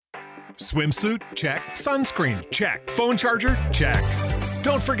Swimsuit? Check. Sunscreen? Check. Phone charger? Check.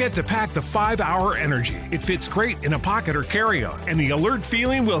 Don't forget to pack the 5-Hour Energy. It fits great in a pocket or carry-on, and the alert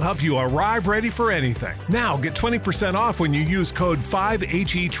feeling will help you arrive ready for anything. Now get 20% off when you use code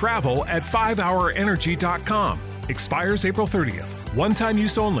 5HETRAVEL at 5hourenergy.com. Expires April 30th. One-time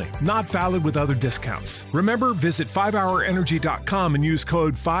use only. Not valid with other discounts. Remember, visit 5hourenergy.com and use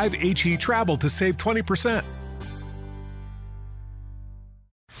code 5HETRAVEL to save 20%.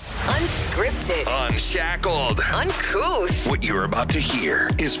 Unscripted, Unshackled. uncouth. What you're about to hear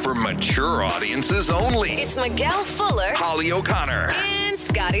is for mature audiences only. It's Miguel Fuller Holly O'Connor. and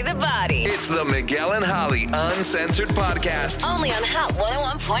Scotty the Body. It's the Miguel and Holly Uncensored Podcast. Only on Hot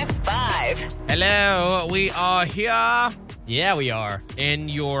 101.5. Hello, we are here Yeah, we are. in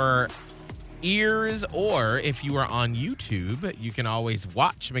your ears, or if you are on YouTube, you can always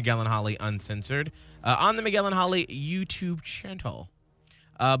watch Miguel and Holly Uncensored on the Miguel and Holly YouTube channel.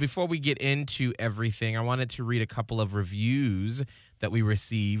 Before we get into everything, I wanted to read a couple of reviews that we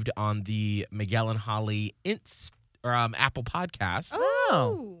received on the Miguel and Holly Apple Podcast,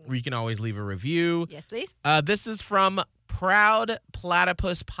 Oh. where you can always leave a review. Yes, please. This is from Proud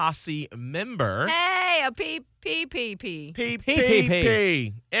Platypus Posse member. Hey, a PPPP.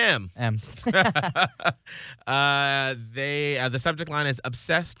 PPPM. M. The subject line is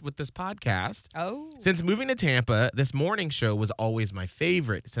obsessed with this podcast. Oh. Since moving to Tampa, this morning show was always my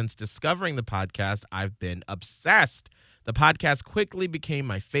favorite. Since discovering the podcast, I've been obsessed. The podcast quickly became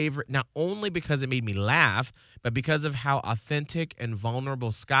my favorite, not only because it made me laugh, but because of how authentic and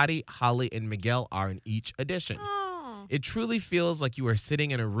vulnerable Scotty, Holly, and Miguel are in each edition. Oh. It truly feels like you are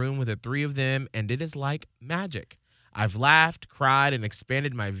sitting in a room with the three of them, and it is like magic. I've laughed, cried, and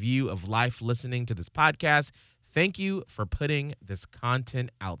expanded my view of life listening to this podcast. Thank you for putting this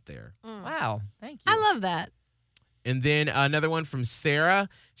content out there. Wow. Thank you. I love that. And then another one from Sarah.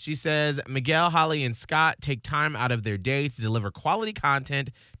 She says, Miguel, Holly, and Scott take time out of their day to deliver quality content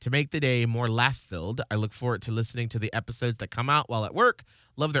to make the day more laugh-filled. I look forward to listening to the episodes that come out while at work.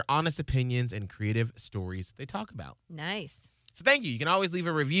 Love their honest opinions and creative stories they talk about. Nice. So thank you. You can always leave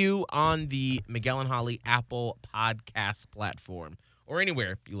a review on the Miguel and Holly Apple Podcast platform or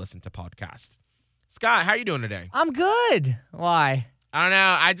anywhere you listen to podcasts. Scott, how are you doing today? I'm good. Why? I don't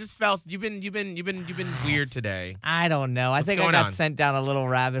know. I just felt you've been weird today. I don't know. I What's think I going got on? sent down a little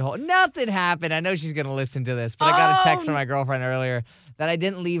rabbit hole. Nothing happened. I know she's going to listen to this, but I got a text from my girlfriend earlier that I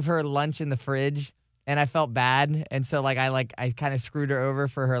didn't leave her lunch in the fridge, and I felt bad. And so I kind of screwed her over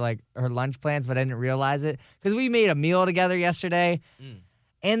for her lunch plans, but I didn't realize it because we made a meal together yesterday.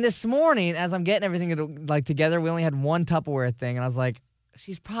 And this morning, as I'm getting everything together, we only had one Tupperware thing, and I was like,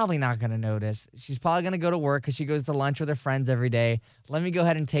 she's probably not going to notice. She's probably going to go to work because she goes to lunch with her friends every day. Let me go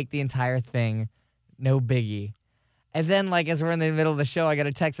ahead and take the entire thing. No biggie. And then, as we're in the middle of the show, I got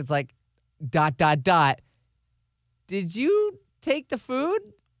a text. It's like, ... Did you take the food?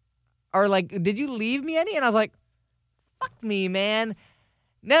 Or, did you leave me any? And I was like, fuck me, man.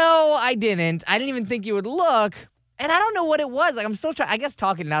 No, I didn't. I didn't even think you would look. And I don't know what it was. I'm still trying. I guess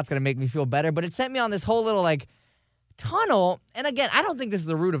talking it out's going to make me feel better. But it sent me on this whole little, tunnel. And again, I don't think this is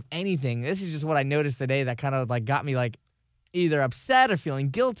the root of anything. This is just what I noticed today that kind of got me either upset or feeling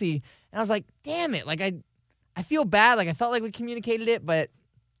guilty. And I was like, damn it. I feel bad. I felt like we communicated it, but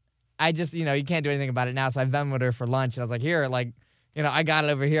I just, you can't do anything about it now. So I Venmoed her for lunch. And I was like, here, I got it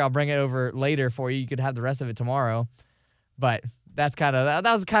over here. I'll bring it over later for you. You could have the rest of it tomorrow. But that was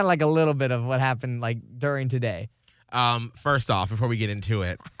kind of a little bit of what happened during today. First off, before we get into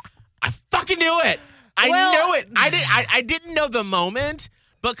it, I fucking knew it. I knew it. I didn't know the moment,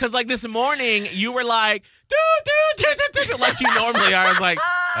 but because this morning you were like you normally are. I was like,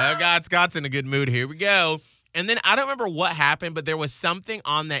 oh God, Scott's in a good mood. Here we go. And then I don't remember what happened, but there was something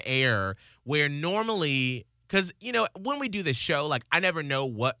on the air where normally, because when we do this show, I never know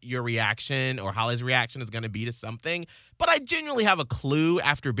what your reaction or Holly's reaction is going to be to something, but I genuinely have a clue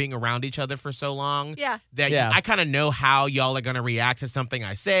after being around each other for so long. Yeah. That Yeah. I kind of know how y'all are going to react to something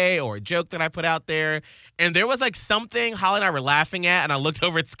I say or a joke that I put out there. And there was something Holly and I were laughing at, and I looked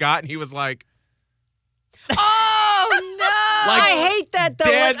over at Scott, and he was like, Oh, no. I hate that, though.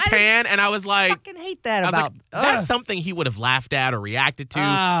 deadpan, and I was I like, fucking hate that I was about... like, that's something he would have laughed at or reacted to.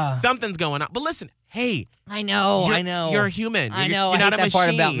 Ah. Something's going on. But listen, hey. I know. You're a human. I You're- know. You're I not hate a that part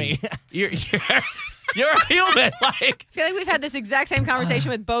machine. about me. You're a human. I feel like we've had this exact same conversation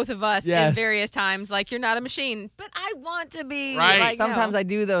with both of us Yes. in various times. You're not a machine, but I want to be. Right. Sometimes I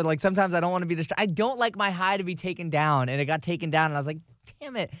do, though. Sometimes I don't want to be distracted. I don't like my high to be taken down, and it got taken down, and I was like,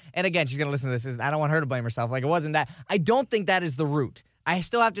 damn it. And again, she's going to listen to this. I don't want her to blame herself. It wasn't that. I don't think that is the root. I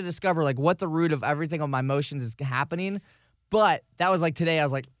still have to discover, what the root of everything of my emotions is happening. But that was today, I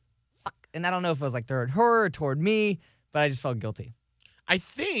was like, and I don't know if it was like toward her or toward me, but I just felt guilty. I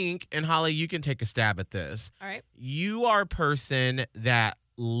think, and Holly, you can take a stab at this. All right. You are a person that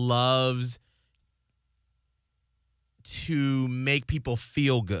loves to make people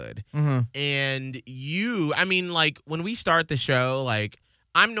feel good. Mm-hmm. And when we start the show, like,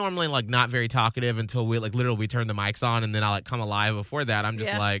 I'm normally like not very talkative until we literally turn the mics on, and then I like come alive. Before that, I'm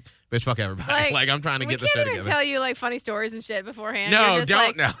just like, bitch, fuck everybody. Like I'm trying to get the show together. We can't even tell you like funny stories and shit beforehand. No, You're just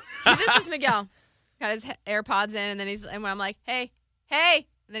don't. like, No. This is Miguel. Got his AirPods in, and then and when I'm like, hey, and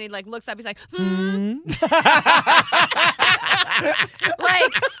then he like looks up, he's like,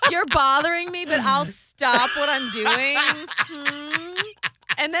 like, you're bothering me, but I'll stop what I'm doing.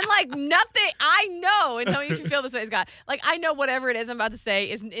 And then, like, nothing, I know, and tell me if you feel this way, Scott. Like, I know whatever it is I'm about to say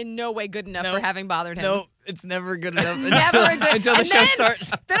is in no way good enough for having bothered him. No, it's never good enough. Until the show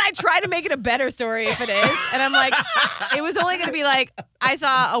starts. Then I try to make it a better story if it is. And I'm like, it was only going to be like, I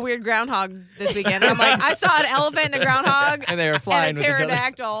saw a weird groundhog this weekend. And I'm like, I saw an elephant and a groundhog. And they were flying and a with each other.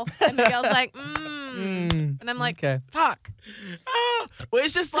 pterodactyl. And Miguel's like, And I'm like, fuck. Well,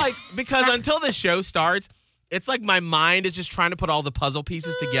 it's just like, because until the show starts, it's like my mind is just trying to put all the puzzle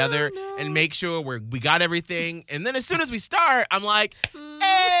pieces together and make sure we got everything. And then as soon as we start, I'm like,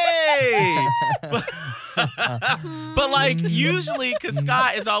 hey! But like, usually, because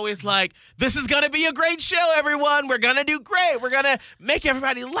Scott is always like, this is going to be a great show, everyone. We're going to do great. We're going to make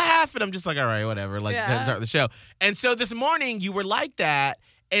everybody laugh. And I'm just like, all right, whatever. Like, let's start the show. And so this morning, you were like that.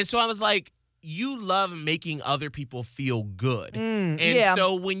 And so I was like, you love making other people feel good.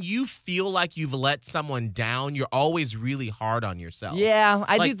 So when you feel like you've let someone down, you're always really hard on yourself. Yeah,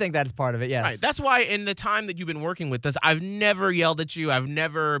 I do think that's part of it, yes. Right. That's why in the time that you've been working with us, I've never yelled at you. I've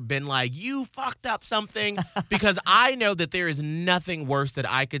never been like, you fucked up something, because I know that there is nothing worse that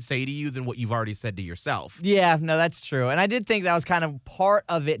I could say to you than what you've already said to yourself. Yeah, no, that's true. And I did think that was kind of part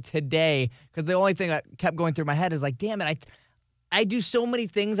of it today, because the only thing that kept going through my head is like, damn it, I do so many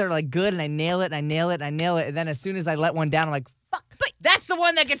things that are like good, and I nail it, and I nail it, and I nail it. And then as soon as I let one down, I'm like, fuck. But that's the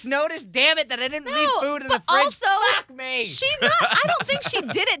one that gets noticed. Damn it, that I didn't leave food in the fridge. Also, fuck me. I don't think she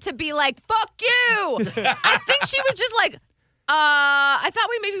did it to be like, fuck you. I think she was just like, I thought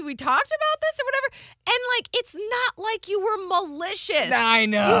we talked about this or whatever. And like, it's not like you were malicious. I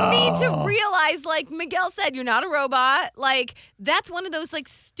know. You need to realize, like Miguel said, you're not a robot. Like, that's one of those like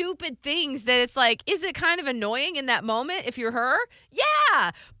stupid things that it's like, is it kind of annoying in that moment if you're her?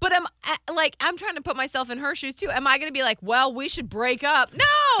 Yeah. But I'm trying to put myself in her shoes too. Am I going to be like, well, we should break up? No.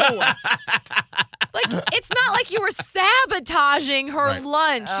 Like, it's not like you were sabotaging her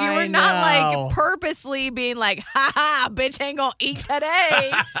lunch. You were not like purposely being like, ha, bitch ain't gonna eat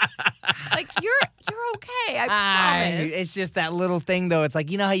today. Like, you're okay. I promise. It's just that little thing, though. It's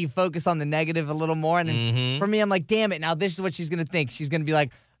like, you know how you focus on the negative a little more? And then for me, I'm like, damn it. Now this is what she's going to think. She's going to be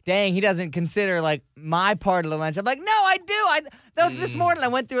like, dang, he doesn't consider like my part of the lunch. I'm like, no, I do. This morning I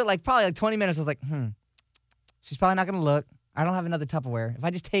went through it like probably like 20 minutes. I was like, she's probably not going to look. I don't have another Tupperware. If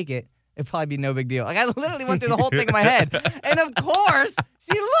I just take it, it'd probably be no big deal. Like, I literally went through the whole thing in my head. And of course,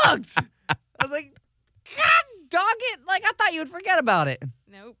 she looked. I was like, God, dog it. Like, I thought you would forget about it.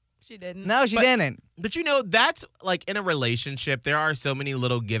 Nope, she didn't. No, she didn't. But you know, that's like in a relationship, there are so many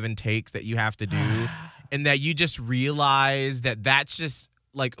little give and takes that you have to do, and that you just realize that that's just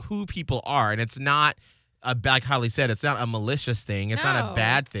like who people are. And it's not, like Holly said, it's not a malicious thing. It's not a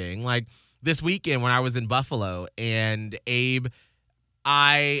bad thing. Like this weekend when I was in Buffalo and Abe,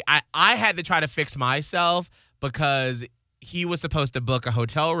 I had to try to fix myself because he was supposed to book a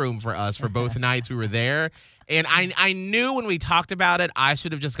hotel room for us for both nights we were there. And I knew when we talked about it, I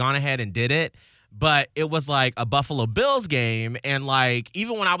should have just gone ahead and did it. But it was like a Buffalo Bills game. And like,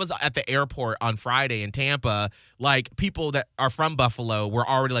 even when I was at the airport on Friday in Tampa, like people that are from Buffalo were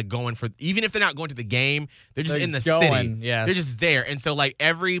already like going for, even if they're not going to the game, they're just in the city. Yes. They're just there. And so like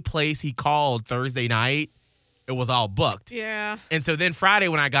every place he called Thursday night, it was all booked. Yeah. And so then Friday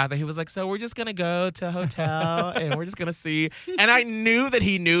when I got there, he was like, so we're just going to go to a hotel and we're just going to see. And I knew that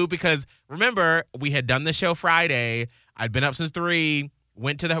he knew because remember, we had done the show Friday. I'd been up since 3,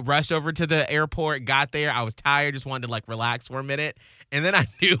 rushed over to the airport, got there. I was tired, just wanted to like relax for a minute. And then I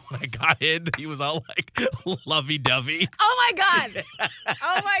knew when I got in, he was all like lovey-dovey. Oh my God.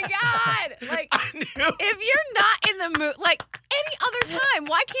 Oh my God. Like, if you're not in the mood, like any other time,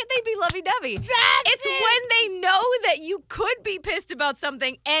 why can't they be lovey-dovey? It's when they know that you could be pissed about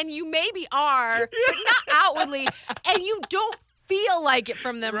something and you maybe are, but not outwardly, and you don't feel like it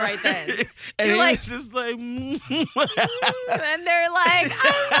from them right then. And you're he's like, just like, and they're like,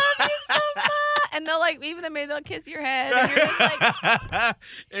 I love you so much. and they'll like even maybe they'll kiss your head, and you're just like,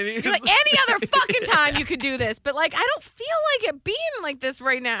 And he's you're like any other fucking time you could do this, but like I don't feel like it being like this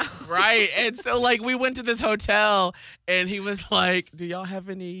right now. right. And so like we went to this hotel and he was like, do y'all have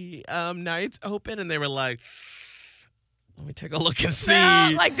any nights open? And they were like, let me take a look and see.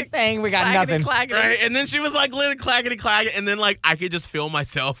 Like the Dang, we got clackety nothing. clackety. Right. And then she was like, literally clackety clack. And then like I could just feel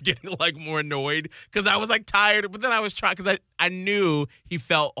myself getting like more annoyed because I was like tired. But then I was trying because I knew he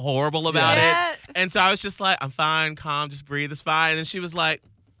felt horrible about Yeah. it. And so I was just like, I'm fine, calm, just breathe, it's fine. And then she was like,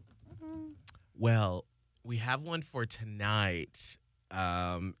 well, we have one for tonight.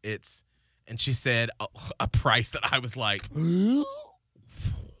 And she said a price that I was like,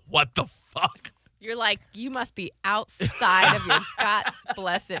 what the fuck? You're like, you must be outside of your God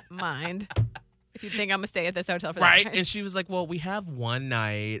blessed mind if you think I'm gonna stay at this hotel for Right. that. And she was like, well, we have one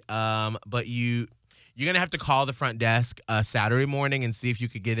night, but you're going to have to call the front desk Saturday morning and see if you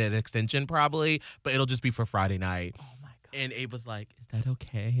could get an extension probably, but it'll just be for Friday night. Oh my God. And Abe was like, is that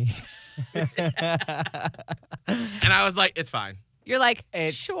okay? And I was like, it's fine. You're like,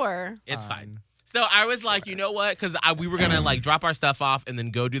 It's sure. It's fine. So I was like, you know what? Because we were going to like drop our stuff off and then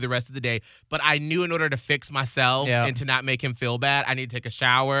go do the rest of the day. But I knew in order to fix myself Yeah. and to not make him feel bad, I need to take a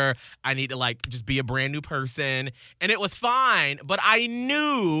shower. I need to like just be a brand new person. And it was fine. But I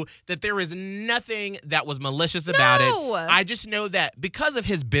knew that there was nothing that was malicious about No. it. I just know that because of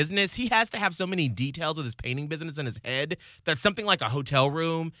his business, he has to have so many details with his painting business in his head that something like a hotel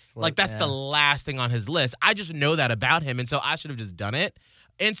room, like that's the last thing on his list. I just know that about him. And so I should have just done it.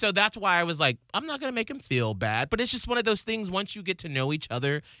 And so that's why I was like, I'm not going to make him feel bad. But it's just one of those things, once you get to know each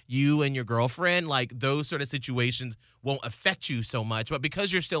other, you and your girlfriend, like those sort of situations won't affect you so much. But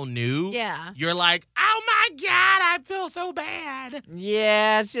because you're still new, Yeah. you're like, oh my God, I feel so bad.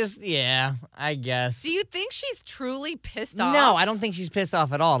 Yeah, it's just, I guess. Do you think she's truly pissed off? No, I don't think she's pissed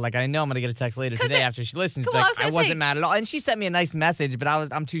off at all. Like, I know I'm going to get a text later 'Cause today it- after she listens. Well, But I was gonna say- wasn't mad at all. And she sent me a nice message, but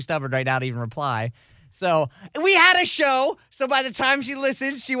I'm too stubborn right now to even reply. So we had a show. So by the time she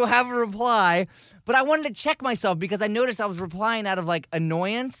listens, she will have a reply. But I wanted to check myself because I noticed I was replying out of like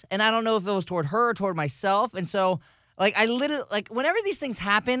annoyance. And I don't know if it was toward her or toward myself. And so like I literally, like whenever these things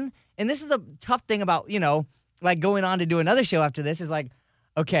happen, and this is the tough thing about, like going on to do another show after this is like,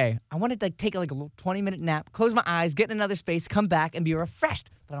 okay, I wanted to like, take like a little 20-minute nap, close my eyes, get in another space, come back and be refreshed.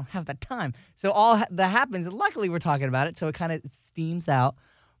 But I don't have that time. So all that happens, and luckily we're talking about it, so it kind of steams out.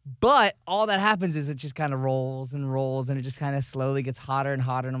 But all that happens is it just kind of rolls and rolls, and it just kind of slowly gets hotter and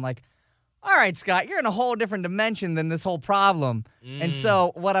hotter. And I'm like, all right, Scott, you're in a whole different dimension than this whole problem. And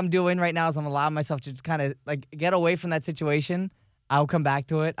so what I'm doing right now is I'm allowing myself to just kind of like get away from that situation. I'll come back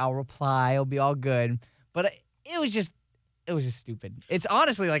to it. I'll reply. It'll be all good. But it was just stupid. It's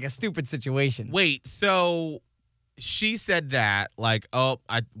honestly like a stupid situation. Wait, so she said that, like, oh,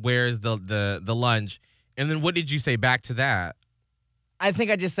 where's the lunch? And then what did you say back to that? I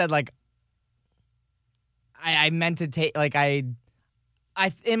think I just said like I meant to take like I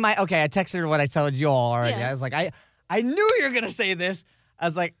texted her what I told you all already. Yeah. I was like I knew you were gonna say this. I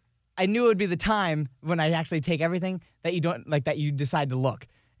was like I knew it would be the time when I actually take everything that you don't like that you decide to look.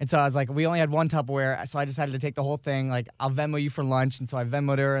 And so I was like, we only had one Tupperware, so I decided to take the whole thing. Like I'll Venmo you for lunch, and so I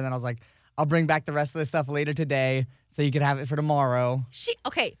Venmoed her, and then I was like, I'll bring back the rest of the stuff later today, so you could have it for tomorrow.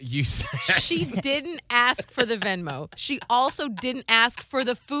 You said She didn't ask for the Venmo. She also didn't ask for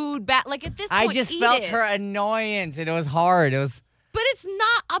the food back. Like at this point, I just eat felt it. her annoyance, and it was hard. It was. But it's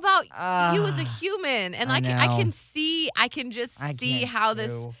not about you as a human, and I I can just I see can't how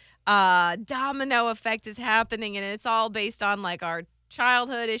this do. domino effect is happening, and it's all based on like our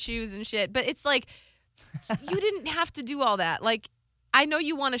childhood issues and shit. But it's like you didn't have to do all that. Like I know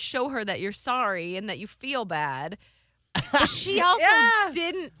you want to show her that you're sorry and that you feel bad. But she also Yeah.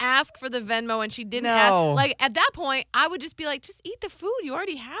 didn't ask for the Venmo, and she didn't No. ask. Like at that point, I would just be like, just eat the food. You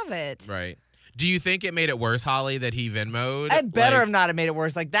already have it. right. Do you think it made it worse, Holly, that he Venmo'd? I better have not have made it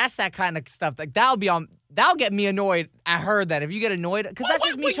worse. Like that's that kind of stuff. Like that'll get me annoyed at her. That if you get annoyed, because that's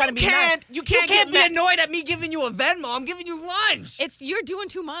just me trying to be nice. You You can't can't get be mad. annoyed at me giving you a Venmo. I'm giving you lunch. You're doing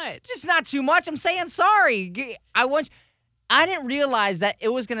too much. It's not too much. I'm saying sorry. I didn't realize that it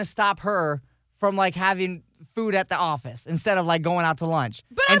was gonna stop her from like having food at the office instead of like going out to lunch.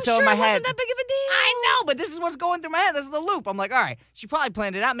 But And I'm so sure in my it wasn't head, that big of a deal. I know, but this is what's going through my head. This is the loop. I'm like, all right, she probably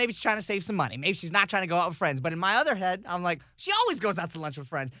planned it out. Maybe she's trying to save some money. Maybe she's not trying to go out with friends. But in my other head, I'm like, she always goes out to lunch with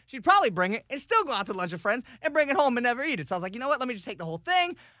friends. She'd probably bring it and still go out to lunch with friends and bring it home and never eat it. So I was like, you know what? Let me just take the whole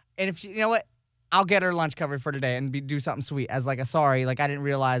thing. And if she, you know what? I'll get her lunch covered for today and do something sweet as like a sorry. Like I didn't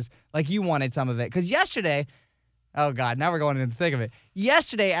realize like you wanted some of it. Because yesterday, Oh, God. Now we're going into the thick of it.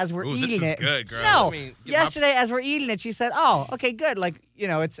 Yesterday, as we're Ooh, eating this is it. good, girl. No. Let me get my- Yesterday, as we're eating it, she said, oh, okay, good. Like,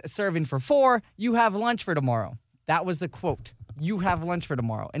 it's serving for 4. You have lunch for tomorrow. That was the quote. You have lunch for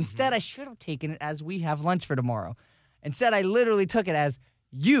tomorrow. Instead, I should have taken it as we have lunch for tomorrow. Instead, I literally took it as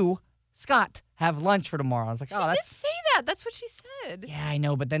you, Scott, have lunch for tomorrow. I was like, She oh, did that's. say that. That's what she said. Yeah, I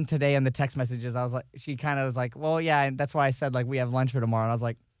know. But then today in the text messages, I was like, she kind of was like, well, yeah, and that's why I said, like, we have lunch for tomorrow. And I was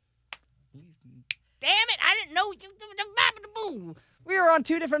like, damn it, I didn't know you. We were on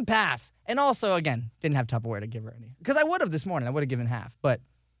 2 different paths. And also, again, didn't have Tupperware to give her any. Because I would have this morning. I would have given half. But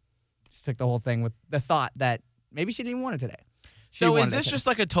just took the whole thing with the thought that maybe she didn't want it today. She So is wanted this it just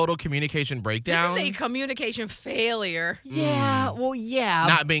like a total communication breakdown? This is a communication failure. Yeah, well, yeah.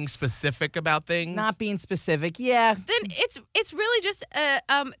 Not being specific about things? Not being specific. Yeah. Then it's really just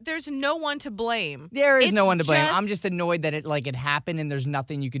there's no one to blame. There is It's no one to blame. just- I'm just annoyed that it happened and there's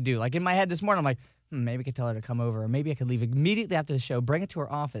nothing you could do. Like in my head this morning, I'm like, maybe I could tell her to come over, or maybe I could leave immediately after the show, bring it to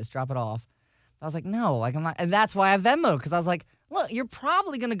her office, drop it off. But I was like, no, like I'm not, and that's why I Venmo, because I was like, look, you're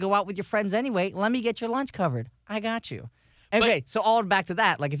probably gonna go out with your friends anyway. Let me get your lunch covered. I got you. Okay, so all back to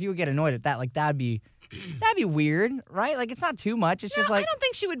that. Like if you would get annoyed at that, like that'd be weird, right? Like it's not too much. It's just I like don't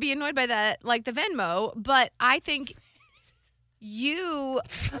think she would be annoyed by that, like the Venmo, but I think you.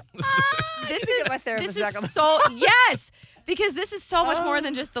 This get my therapist this back on is so yes, because this is so much more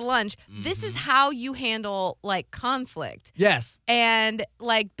than just the lunch. This is how you handle like conflict, yes. and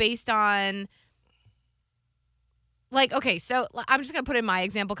like based on. Like, okay, so I'm just going to put in my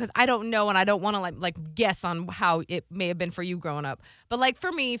example because I don't know and I don't want to like guess on how it may have been for you growing up. But like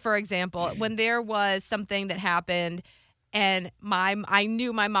for me, for example, when there was something that happened and I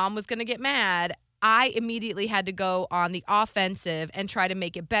knew my mom was going to get mad, I immediately had to go on the offensive and try to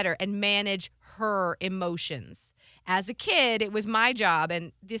make it better and manage her emotions. As a kid, it was my job,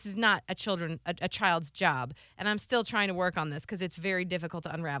 and this is not a child's job. And I'm still trying to work on this because it's very difficult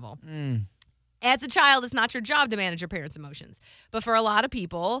to unravel. As a child, it's not your job to manage your parents' emotions. But for a lot of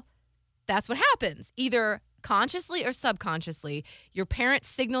people, that's what happens. Either consciously or subconsciously, your parent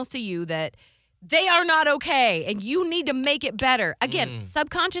signals to you that they are not okay and you need to make it better. Again,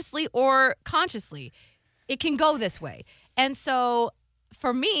 subconsciously or consciously, it can go this way. And so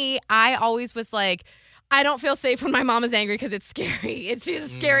for me, I always was like, I don't feel safe when my mom is angry because it's scary. She's a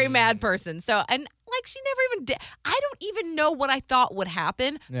scary, mad person. So, and like she never even did. I don't even know what I thought would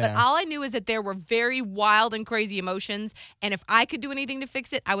happen, but Yeah. all I knew is that there were very wild and crazy emotions. And if I could do anything to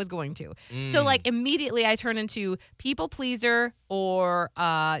fix it, I was going to. So like immediately I turn into people pleaser or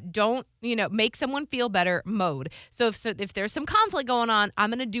don't, make someone feel better mode. So if there's some conflict going on, I'm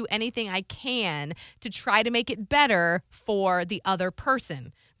going to do anything I can to try to make it better for the other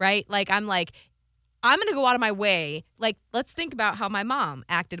person, right? Like I'm going to go out of my way. Like, let's think about how my mom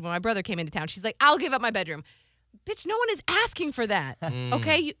acted when my brother came into town. She's like, I'll give up my bedroom. Bitch, no one is asking for that.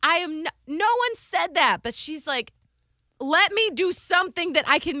 Okay? No one said that. But she's like, let me do something that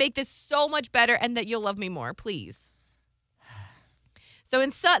I can make this so much better and that you'll love me more, please. So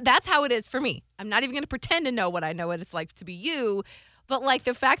that's how it is for me. I'm not even going to pretend to know what I know what it's like to be you. But like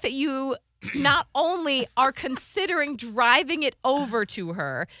the fact that you not only are considering driving it over to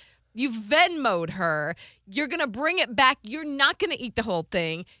her, you've Venmo'd her. You're going to bring it back. You're not going to eat the whole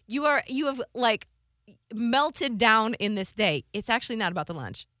thing. You have like melted down in this day. It's actually not about the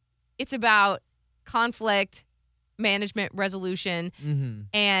lunch. It's about conflict, management, resolution.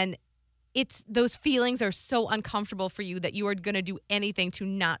 And those feelings are so uncomfortable for you that you are going to do anything to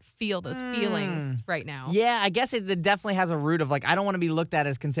not feel those feelings right now. Yeah, I guess it definitely has a root of like, I don't want to be looked at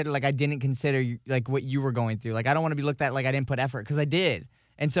as considered like I didn't consider like what you were going through. Like I don't want to be looked at like I didn't put effort because I did.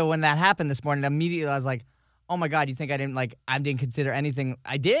 And so when that happened this morning, immediately I was like, oh my God, you think I didn't consider anything?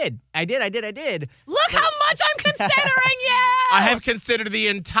 I did. Look how much I'm considering you. I have considered the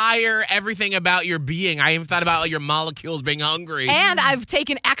entire everything about your being. I even thought about your molecules being hungry. And I've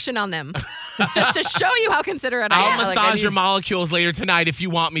taken action on them just to show you how considerate I I'll am. like, I massage need- your molecules later tonight if you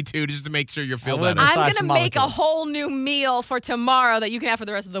want me to, just to make sure you feel will better. massage I'm going to some make a molecules. whole new meal for tomorrow that you can have for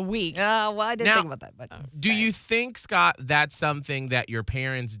the rest of the week. Well, I didn't Now- think about that. But Do you think, Scott, that's something that your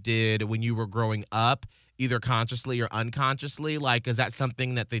parents did when you were growing up, either consciously or unconsciously? Like, is that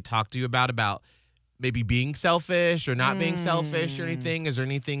something that they talked to you about maybe being selfish or not being selfish or anything? Is there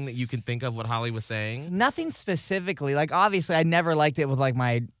anything that you can think of what Holly was saying? Nothing specifically. Like, obviously, I never liked it with, like,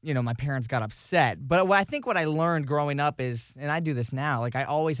 my parents got upset. But I think what I learned growing up is, and I do this now, like, I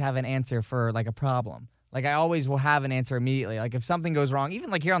always have an answer for, like, a problem. Like, I always will have an answer immediately. Like, if something goes wrong, even,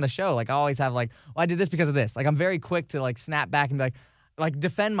 like, here on the show, like, I always have, like, well, I did this because of this. Like, I'm very quick to, like, snap back and be like,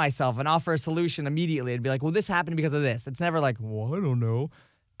 defend myself and offer a solution immediately. It'd be like, well, this happened because of this. It's never like, well, I don't know.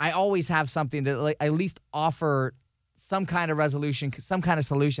 I always have something to like at least offer some kind of resolution, some kind of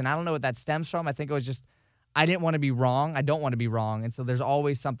solution. I don't know what that stems from. I think it was just I didn't want to be wrong. I don't want to be wrong. And so there's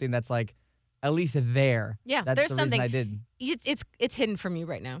always something that's like at least there. Yeah, That's there's the something. reason I did. It's hidden from you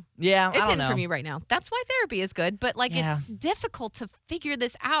right now. Yeah, It's I don't hidden know. from you right now. That's why therapy is good, but like Yeah. it's difficult to figure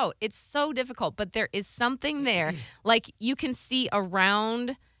this out. It's so difficult, but there is something there. Like you can see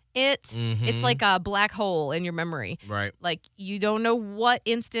around it. It's like a black hole in your memory. Right. Like you don't know what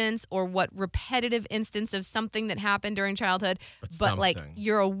instance or what repetitive instance of something that happened during childhood, but like something.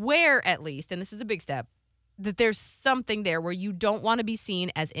 you're aware at least, and this is a big step, that there's something there where you don't want to be seen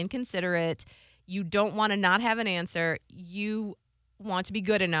as inconsiderate. You don't want to not have an answer. You want to be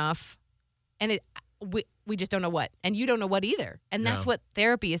good enough. And we just don't know what. And you don't know what either. And that's No. what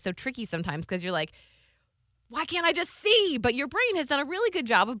therapy is so tricky sometimes because you're like, why can't I just see? But your brain has done a really good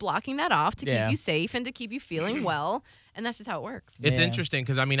job of blocking that off to Yeah. keep you safe and to keep you feeling well. And that's just how it works. It's Yeah. interesting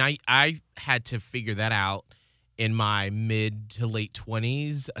because, I mean, I had to figure that out in my mid to late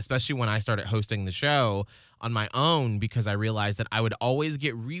 20s, especially when I started hosting the show on my own, because I realized that I would always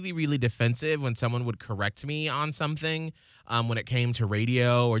get really, really defensive when someone would correct me on something when it came to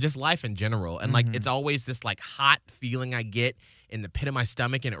radio or just life in general. And like, it's always this like hot feeling I get in the pit of my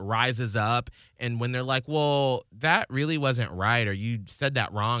stomach and it rises up. And when they're like, well, that really wasn't right, or you said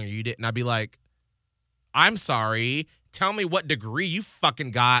that wrong, or you didn't, I'd be like, I'm sorry. Tell me what degree you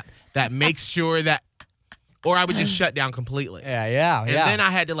fucking got that makes sure that, or I would just shut down completely. Yeah. And then I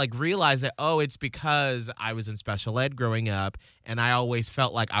had to like realize that, oh, it's because I was in special ed growing up and I always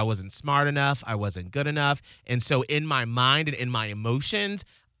felt like I wasn't smart enough, I wasn't good enough. And so in my mind and in my emotions,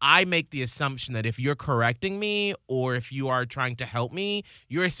 I make the assumption that if you're correcting me or if you are trying to help me,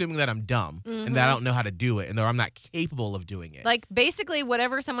 you're assuming that I'm dumb and that I don't know how to do it and that I'm not capable of doing it. Like basically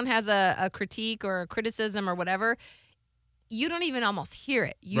whatever someone has a critique or a criticism or whatever, you don't even almost hear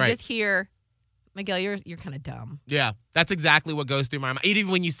it. You Right. just hear, Miguel, you're kind of dumb. Yeah, that's exactly what goes through my mind. Even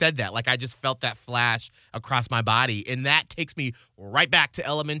when you said that, like I just felt that flash across my body. And that takes me right back to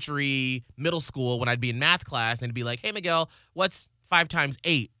elementary, middle school when I'd be in math class and it'd be like, hey, Miguel, what's 5 times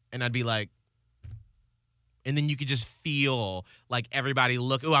 8? And I'd be like, and then you could just feel like everybody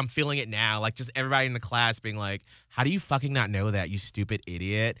look, oh, I'm feeling it now. Like just everybody in the class being like, how do you fucking not know that, you stupid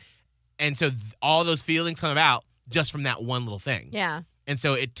idiot? And so all those feelings come about just from that one little thing. Yeah. And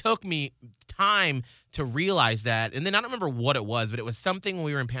so it took me time to realize that. And then I don't remember what it was, but it was something when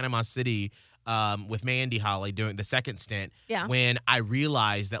we were in Panama City with Mandy Holly doing the second stint. Yeah. When I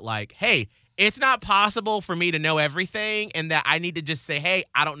realized that, like, hey, it's not possible for me to know everything and that I need to just say, hey,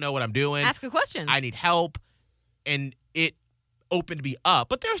 I don't know what I'm doing. Ask a question. I need help. And it opened me up.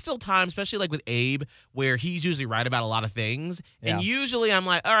 But there are still times, especially like with Abe, where he's usually right about a lot of things. Yeah. And usually I'm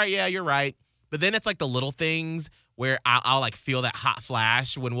like, all right, yeah, you're right. But then it's like the little things where I'll like feel that hot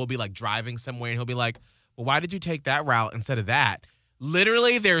flash when we'll be like driving somewhere and he'll be like, well, why did you take that route instead of that?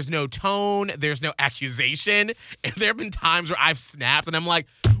 Literally, there's no tone, there's no accusation. And there have been times where I've snapped and I'm like,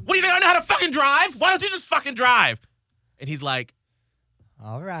 what do you think I know how to fucking drive? Why don't you just fucking drive? And he's like,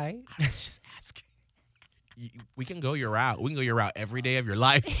 All right. I was just asking. We can go your route. We can go your route every day of your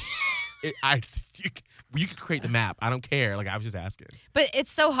life. You can create the map. I don't care. Like, I was just asking. But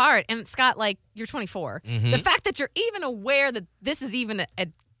it's so hard. And Scott, like, you're 24. Mm-hmm. The fact that you're even aware that this is even a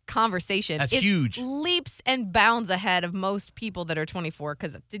conversation That's is huge. leaps and bounds ahead of most people that are 24.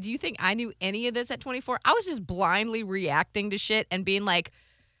 Because did you think I knew any of this at 24? I was just blindly reacting to shit and being like,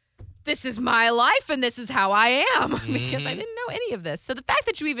 this is my life and this is how I am because I didn't know any of this. So the fact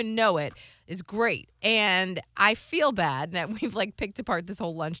that you even know it is great. And I feel bad that we've like picked apart this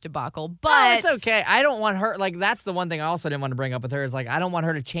whole lunch debacle, No, but it's okay. I don't want her, like, that's the one thing I also didn't want to bring up with her is, like, I don't want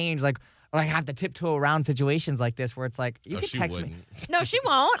her to change, like, or like have to tiptoe around situations like this where it's like, you No, can she text me. wouldn't. no, she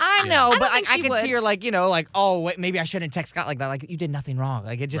won't. I Yeah. know, I don't but like, think I she can would. see her, like, you know, like, oh, wait, maybe I shouldn't text Scott like that. Like, you did nothing wrong.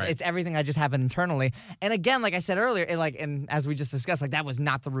 Like, it just, Right. it's everything that just happened internally. And again, like I said earlier, it, like, and as we just discussed, like, that was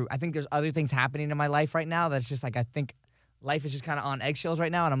not the root. I think there's other things happening in my life right now that's just like, I think life is just kind of on eggshells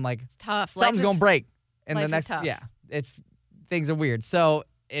right now. And I'm like, Tough. something's going to break. And life the is next, tough. yeah, it's, things are weird. So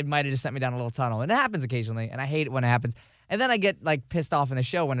it might have just sent me down a little tunnel. And it happens occasionally. And I hate it when it happens. And then I get, like, pissed off in the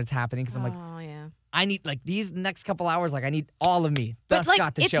show when it's happening because I'm like, Oh yeah. I need, like, these next couple hours, like, I need all of me. But like,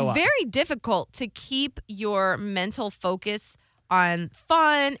 Scott to it's show up. very difficult to keep your mental focus on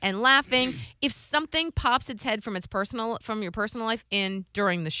fun and laughing if something pops its head from your personal life in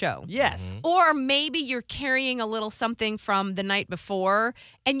during the show. Yes. Or maybe you're carrying a little something from the night before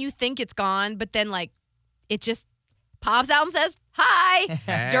and you think it's gone, but then like it just pops out and says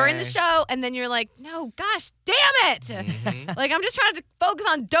hi during the Hey. show, and then you're like, no, gosh, damn it. Mhm. Like, I'm just trying to focus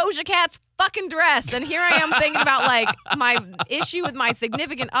on Doja Cat's fucking dress. And here I am thinking about, like, my issue with my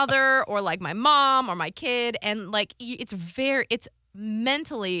significant other or, like, my mom or my kid. And, like, it's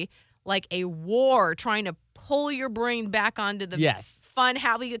mentally like a war trying to pull your brain back onto the Yes. fun,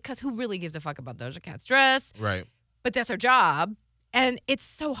 happy, because who really gives a fuck about Doja Cat's dress? Right. But that's our job. And it's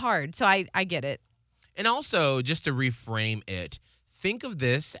so hard. So I get it. And also, just to reframe it, think of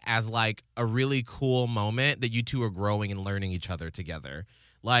this as like a really cool moment that you two are growing and learning each other together.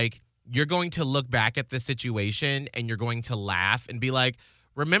 Like, you're going to look back at the situation and you're going to laugh and be like,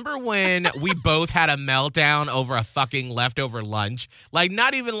 remember when we both had a meltdown over a fucking leftover lunch? Like,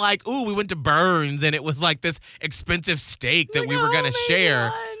 not even like, ooh, we went to Burns and it was like this expensive steak that Like we a were going to homemade share.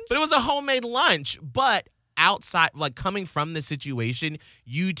 lunch. But it was a homemade lunch. But outside, like coming from this situation,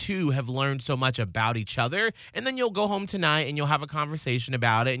 you two have learned so much about each other. And then you'll go home tonight and you'll have a conversation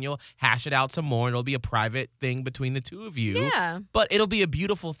about it and you'll hash it out some more. And it'll be a private thing between the two of you. Yeah. But it'll be a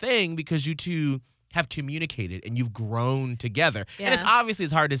beautiful thing because you two have communicated and you've grown together. And it's Yeah. obviously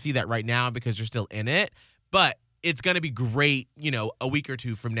it's hard to see that right now because you're still in it. But it's going to be great, a week or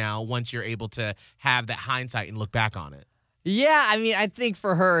two from now once you're able to have that hindsight and look back on it. Yeah, I mean, I think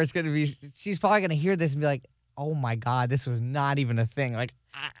for her, it's going to be, she's probably going to hear this and be like, oh my God, this was not even a thing. Like,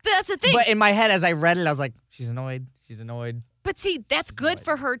 But that's the thing. but in my head, as I read it, I was like, she's annoyed. She's annoyed. But see, that's She's good annoyed.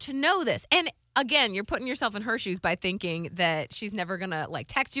 for her to know this. And again, you're putting yourself in her shoes by thinking that she's never going to like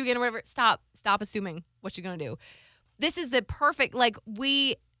text you again or whatever. Stop assuming what she's going to do. This is the perfect, like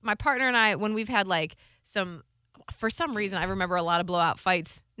my partner and I, when we've had like for some reason, I remember a lot of blowout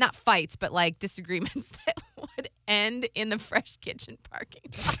fights, not fights, but like disagreements that would end in the Fresh Kitchen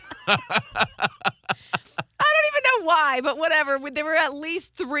parking lot. I don't even know why, but whatever. There were at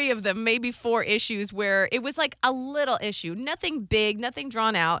least 3 of them, maybe 4 issues where it was like a little issue, nothing big, nothing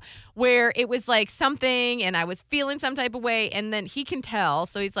drawn out, where it was like something and I was feeling some type of way and then he can tell.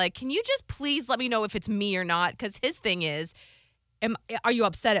 So he's like, can you just please let me know if it's me or not? Because his thing is, are you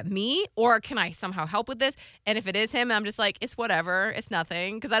upset at me or can I somehow help with this? And if it is him, I'm just like, it's whatever. It's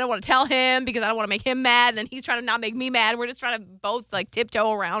nothing. Because I don't want to tell him because I don't want to make him mad. And then he's trying to not make me mad. We're just trying to both like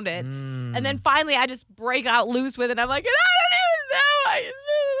tiptoe around it. And then finally I just break out loose with it. I'm like, I don't even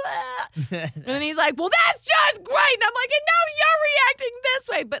know I can do that. And then he's like, well, that's just great. And I'm like, and now you're reacting this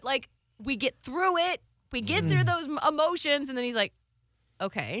way. But like, we get through it. We get through those emotions. And then he's like,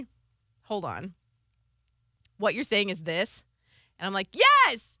 okay, hold on. What you're saying is this. And I'm like,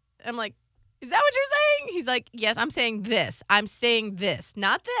 yes. And I'm like, is that what you're saying? He's like, yes, I'm saying this. I'm saying this,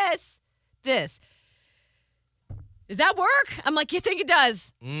 not this. This. Does that work? I'm like, you think it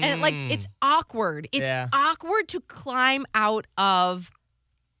does? And like, it's awkward. It's Yeah. awkward to climb out of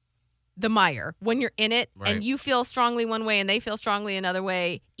the mire when you're in it Right. and you feel strongly one way and they feel strongly another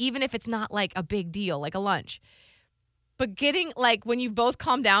way, even if it's not like a big deal, like a lunch. But getting like when you've both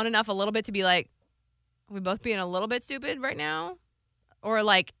calmed down enough a little bit to be like, are we both being a little bit stupid right now? Or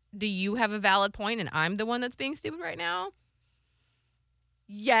like, do you have a valid point and I'm the one that's being stupid right now?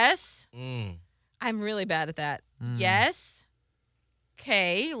 Yes. Mm. I'm really bad at that. Yes.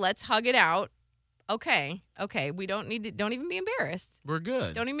 Okay, let's hug it out. Okay. We don't even be embarrassed. We're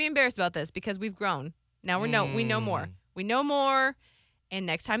good. Don't even be embarrassed about this because we've grown. Now we know more. We know more. And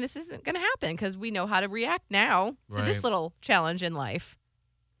next time this isn't going to happen because we know how to react now to this Right. little challenge in life.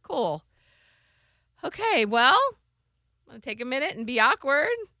 Cool. Okay, well, I'm going to take a minute and be awkward,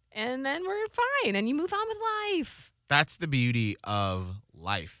 and then we're fine, and you move on with life. That's the beauty of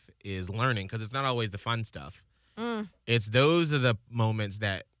life is learning because it's not always the fun stuff. It's those are the moments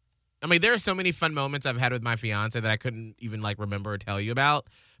that, I mean, there are so many fun moments I've had with my fiance that I couldn't even like remember or tell you about,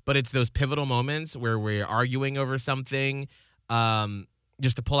 but it's those pivotal moments where we're arguing over something.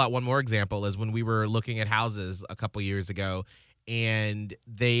 Just to pull out one more example is when we were looking at houses a couple years ago, and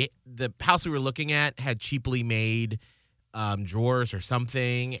the house we were looking at had cheaply made drawers or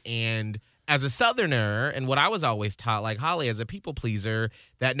something. And as a Southerner, and what I was always taught, like Holly, as a people pleaser,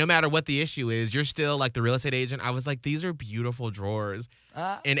 that no matter what the issue is, you're still like the real estate agent. I was like, these are beautiful drawers.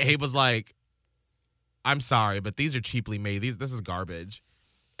 And Abe was like, I'm sorry, but these are cheaply made. This is garbage.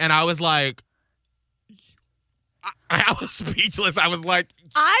 And I was like, I was speechless. I was like,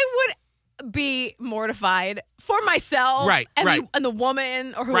 I would be mortified for myself, Right, and, right. and the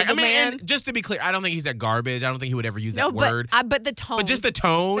woman or who right. the I mean, man. and just to be clear, I don't think he said garbage. I don't think he would ever use No, that word. but the tone. But just the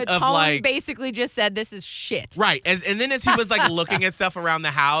tone the of tone like, basically just said this is shit. right. And then as he was like looking at stuff around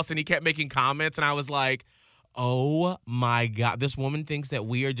the house and he kept making comments, and I was like, oh my God, this woman thinks that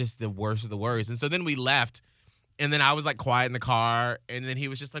we are just the worst of the worst. And so then we left, and then I was like quiet in the car, and then he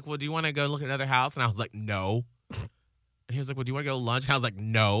was just like, well, do you want to go look at another house? And I was like, no. And he was like, well, do you want to go to lunch? And I was like,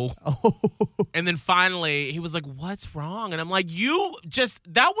 no. Oh. And then finally, he was like, what's wrong? And I'm like,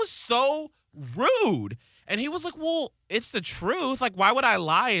 that was so rude. And he was like, well, it's the truth. Like, why would I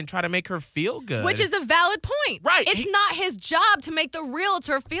lie and try to make her feel good? Which is a valid point. Right. It's not his job to make the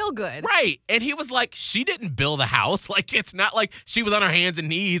realtor feel good. Right. And he was like, she didn't build a house. Like, it's not like she was on her hands and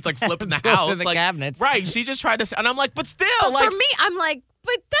knees, like, flipping the house. the like, cabinets. Right. She just tried to, and I'm like, but still, But like. for me, I'm like,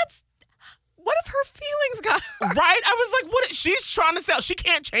 but what if her feelings got hurt? Right? I was like, what? She's trying to sell. She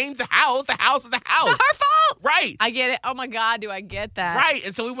can't change the house. The house is the house. Not her fault. Right. I get it. Oh my God, do I get that? Right.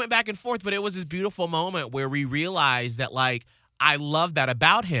 And so we went back and forth, but it was this beautiful moment where we realized that, like, I love that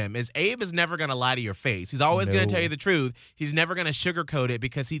about him is Abe is never going to lie to your face. He's always going to tell you the truth. He's never going to sugarcoat it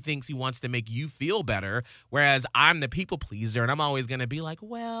because he thinks he wants to make you feel better. Whereas I'm the people pleaser and I'm always going to be like,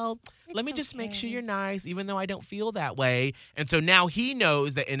 well, let me just make sure you're nice, even though I don't feel that way. And so now he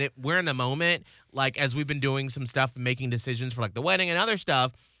knows that we're in a moment, like as we've been doing some stuff and making decisions for like the wedding and other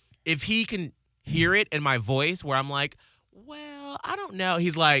stuff, if he can hear it in my voice where I'm like, well, I don't know.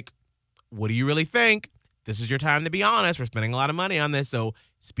 He's like, what do you really think? This is your time to be honest. We're spending a lot of money on this, so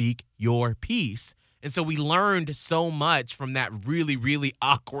speak your piece. And so we learned so much from that really, really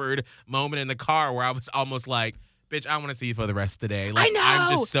awkward moment in the car where I was almost like, bitch, I want to see you for the rest of the day. Like, I know.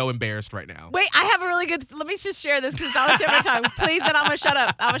 I'm just so embarrassed right now. Wait, I have a really good. Let me just share this because it's not my time. Please, then I'm gonna shut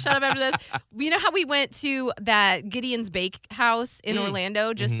up. I'm gonna shut up after this. You know how we went to that Gideon's Bake House in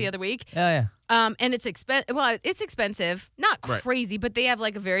Orlando just the other week? Oh, yeah. And it's expensive. Well, it's expensive, not Right. crazy, but they have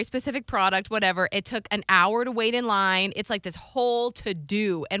like a very specific product. Whatever. It took an hour to wait in line. It's like this whole to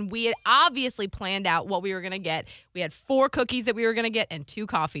do, and we had obviously planned out what we were gonna get. We had 4 cookies that we were gonna get and 2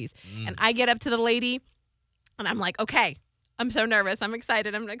 coffees. And I get up to the lady, and I'm like, okay. I'm so nervous. I'm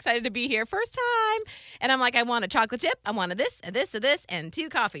excited. I'm excited to be here. First time. And I'm like, I want a chocolate chip. I want a this, and this, and this, and 2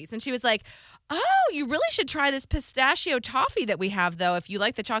 coffees. And she was like, oh, you really should try this pistachio toffee that we have, though, if you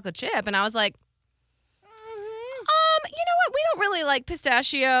like the chocolate chip. And I was like, you know what? We don't really like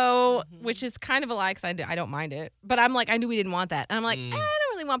pistachio, which is kind of a lie because I don't mind it. But I'm like, I knew we didn't want that. And I'm like, I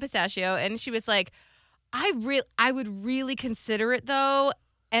don't really want pistachio. And she was like, I would really consider it, though.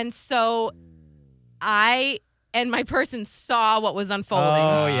 And so I and my person saw what was unfolding.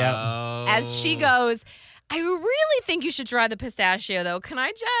 Oh, yeah. As she goes, I really think you should try the pistachio, though. Can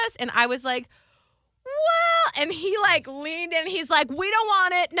I just? And I was like, well, and he like leaned in. He's like, we don't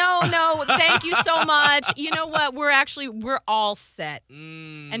want it. No, thank you so much. You know what? We're all set.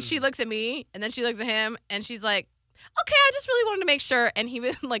 And she looks at me, and then she looks at him, and she's like, okay, I just really wanted to make sure. And he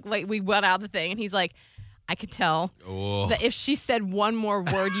was like we went out the thing, and he's like, I could tell that if she said one more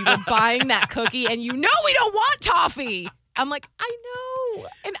word, you were buying that cookie, and you know we don't want toffee. I'm like, I know.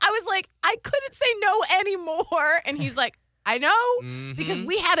 And I was like, I couldn't say no anymore. And he's like, I know. Because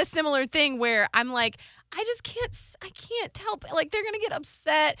we had a similar thing where I'm like, I can't tell. Like, they're going to get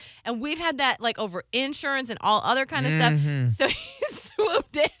upset. And we've had that, like, over insurance and all other kind of stuff. So he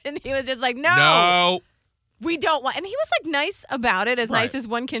swooped in, and he was just like, no. We don't want, and he was like nice about it, as nice as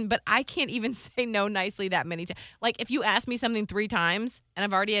one can, but I can't even say no nicely that many times. Like, if you ask me something 3 times and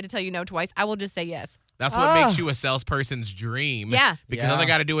I've already had to tell you no twice, I will just say yes. That's what makes you a salesperson's dream. Yeah. Because all they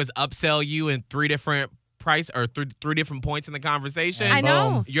got to do is upsell you in 3 different price or 3 different points in the conversation. I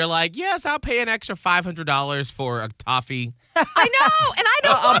know. You're like, yes, I'll pay an extra $500 for a toffee. I know, and I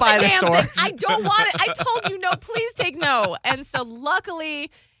don't I'll want buy the the damn store. thing. I don't want it. I told you no, please take no. And so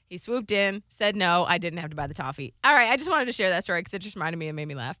luckily, he swooped in, said no. I didn't have to buy the toffee. All right, I just wanted to share that story because it just reminded me and made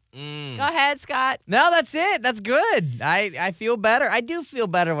me laugh. Go ahead, Scott. No, that's it. That's good. I feel better. I do feel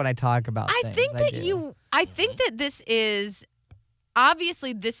better when I talk about things. I think that this is,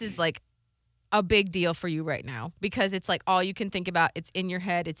 obviously this is like a big deal for you right now because it's like all you can think about. It's in your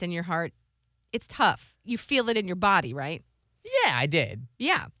head. It's in your heart. It's tough. You feel it in your body, right? Yeah, I did.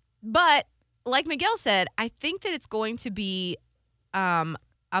 Yeah. But like Miguel said, I think that it's going to be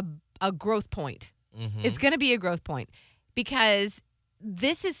a growth point. It's going to be a growth point because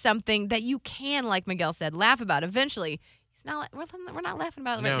this is something that you can, like Miguel said, laugh about eventually. We're not laughing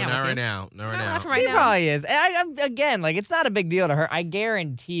about it right now. Not with right you. now. Not right now. laughing right She now. probably is. Again, like, it's not a big deal to her. I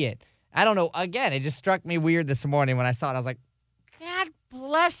guarantee it. I don't know. Again, it just struck me weird this morning when I saw it. I was like, God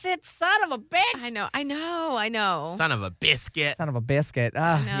bless it, son of a bitch. I know. Son of a biscuit. Son of a biscuit.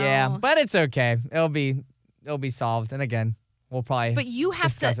 know. Yeah, but it's okay. It'll be solved. And again, we'll probably But you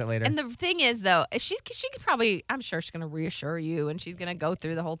have discuss to. it later. And the thing is, though, she could probably, I'm sure she's going to reassure you and she's going to go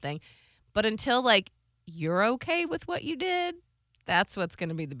through the whole thing. But until, like, you're okay with what you did, That's what's going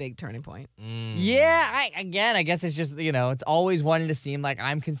to be the big turning point. Yeah, I guess it's just, it's always wanting to seem like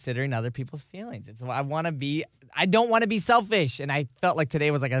I'm considering other people's feelings. I don't want to be selfish. And I felt like today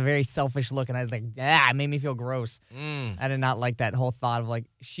was like a very selfish look. And I was like, it made me feel gross. I did not like that whole thought of like,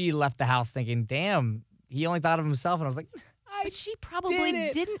 she left the house thinking, damn, he only thought of himself. And I was like, But she probably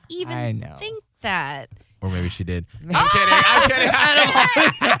didn't I even know. think that. Or maybe she did. I'm kidding.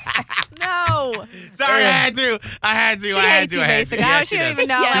 No. Sorry, I had to. She hates you, basically. She don't even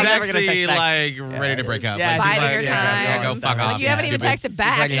know. Yeah, She's never gonna actually text back. ready to break up. Yeah, Like, she's biding like, her yeah, time. go fuck off. You haven't even stupid texted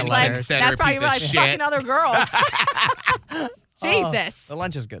back. writing a Like, letter. Said that's her probably piece of like shit. fucking other girls. Jesus. The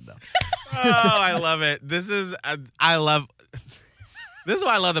lunch is good, though. Oh, I love it. This is why I love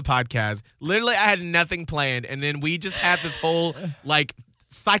the podcast. Literally, I had nothing planned, and then we just had this whole like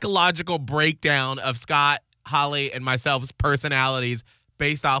psychological breakdown of Scott, Holly, and myself's personalities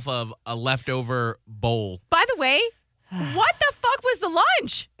based off of a leftover bowl. By the way, what the fuck was the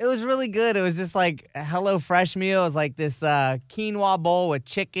lunch? It was really good. It was just like a Hello Fresh meal. It was like this quinoa bowl with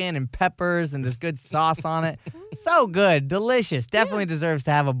chicken and peppers and this good sauce on it. So good. Delicious. Definitely deserves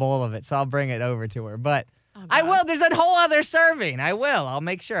to have a bowl of it, so I'll bring it over to her. But I will. There's a whole other serving. I will. I'll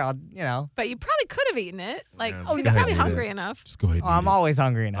make sure. But you probably could have eaten it. Like, Yeah, she's go ahead probably and eat hungry it. enough. Just go ahead. I'm always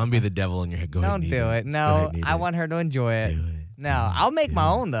hungry enough. I'm gonna be the devil in your head. Go ahead. Don't and do eat it. Just go ahead No, and eat I it. want her to enjoy it. Do it. No, I'll make my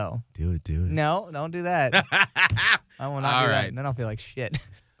own, though. Do it. No, don't do that. I will not All do that. right. And then I'll feel like shit.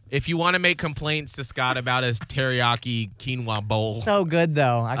 If you want to make complaints to Scott about his teriyaki quinoa bowl, So good,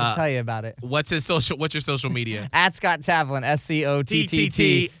 though. I can tell you about it. what's your social media? At Scott Tavlin,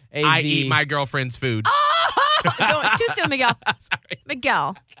 SCOTTT. I eat my girlfriend's food. Don't, too soon, Miguel.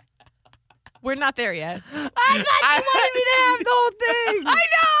 Miguel. We're not there yet. I thought you wanted me to have the whole thing. I know.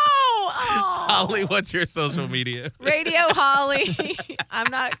 Oh. Holly, what's your social media? Radio Holly. I'm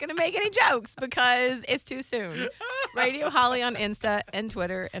not going to make any jokes because it's too soon. Radio Holly on Insta and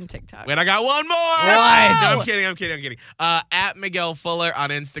Twitter and TikTok. Wait, I got one more. What? No, I'm kidding. At Miguel Fuller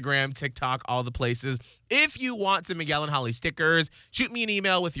on Instagram, TikTok, all the places. If you want some Miguel and Holly stickers, shoot me an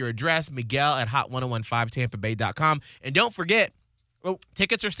email with your address, miguel@hot1015tampabay.com. And don't forget,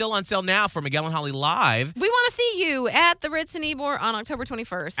 tickets are still on sale now for Miguel and Holly Live. We want to see you at the Ritz and Ybor on October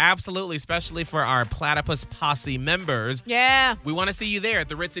 21st. Absolutely, especially for our Platypus Posse members. Yeah. We want to see you there at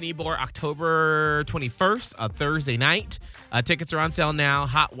the Ritz and Ybor October 21st, a Thursday night. Tickets are on sale now,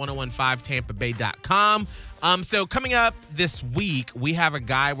 hot1015tampabay.com. So coming up this week, we have a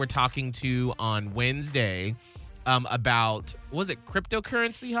guy we're talking to on Wednesday about, was it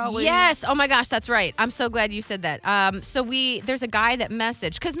cryptocurrency, Holly? Yes. Oh my gosh, that's right. I'm so glad you said that. There's a guy that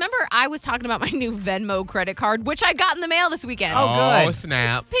messaged, because remember I was talking about my new Venmo credit card, which I got in the mail this weekend. Oh, good.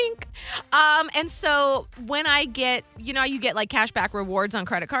 snap. It's pink. And so when I get, you get like cashback rewards on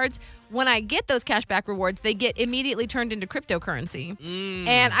credit cards. When I get those cashback rewards, they get immediately turned into cryptocurrency.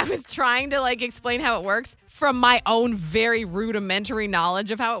 And I was trying to like explain how it works from my own very rudimentary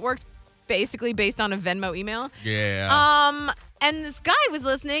knowledge of how it works, basically based on a Venmo email. Yeah. And this guy was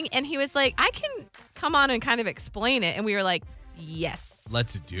listening, and he was like, I can come on and kind of explain it. And we were like, yes.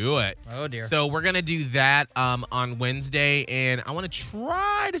 Let's do it. Oh, dear. So we're going to do that on Wednesday, and I want to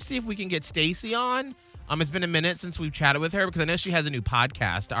try to see if we can get Stacy on. It's been a minute since we've chatted with her because I know she has a new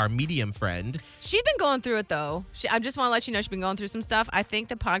podcast, our Medium friend. She's been going through it, though. I just want to let you know she's been going through some stuff. I think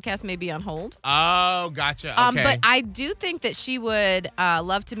the podcast may be on hold. Oh, gotcha. Okay. But I do think that she would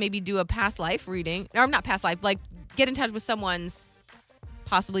love to maybe do a past life reading. Or not past life, like get in touch with someone's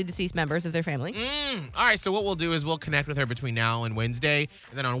possibly deceased members of their family. All right, so what we'll do is we'll connect with her between now and Wednesday.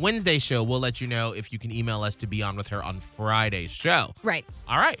 And then on Wednesday's show, we'll let you know if you can email us to be on with her on Friday's show. Right.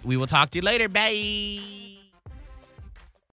 All right, we will talk to you later. Bye.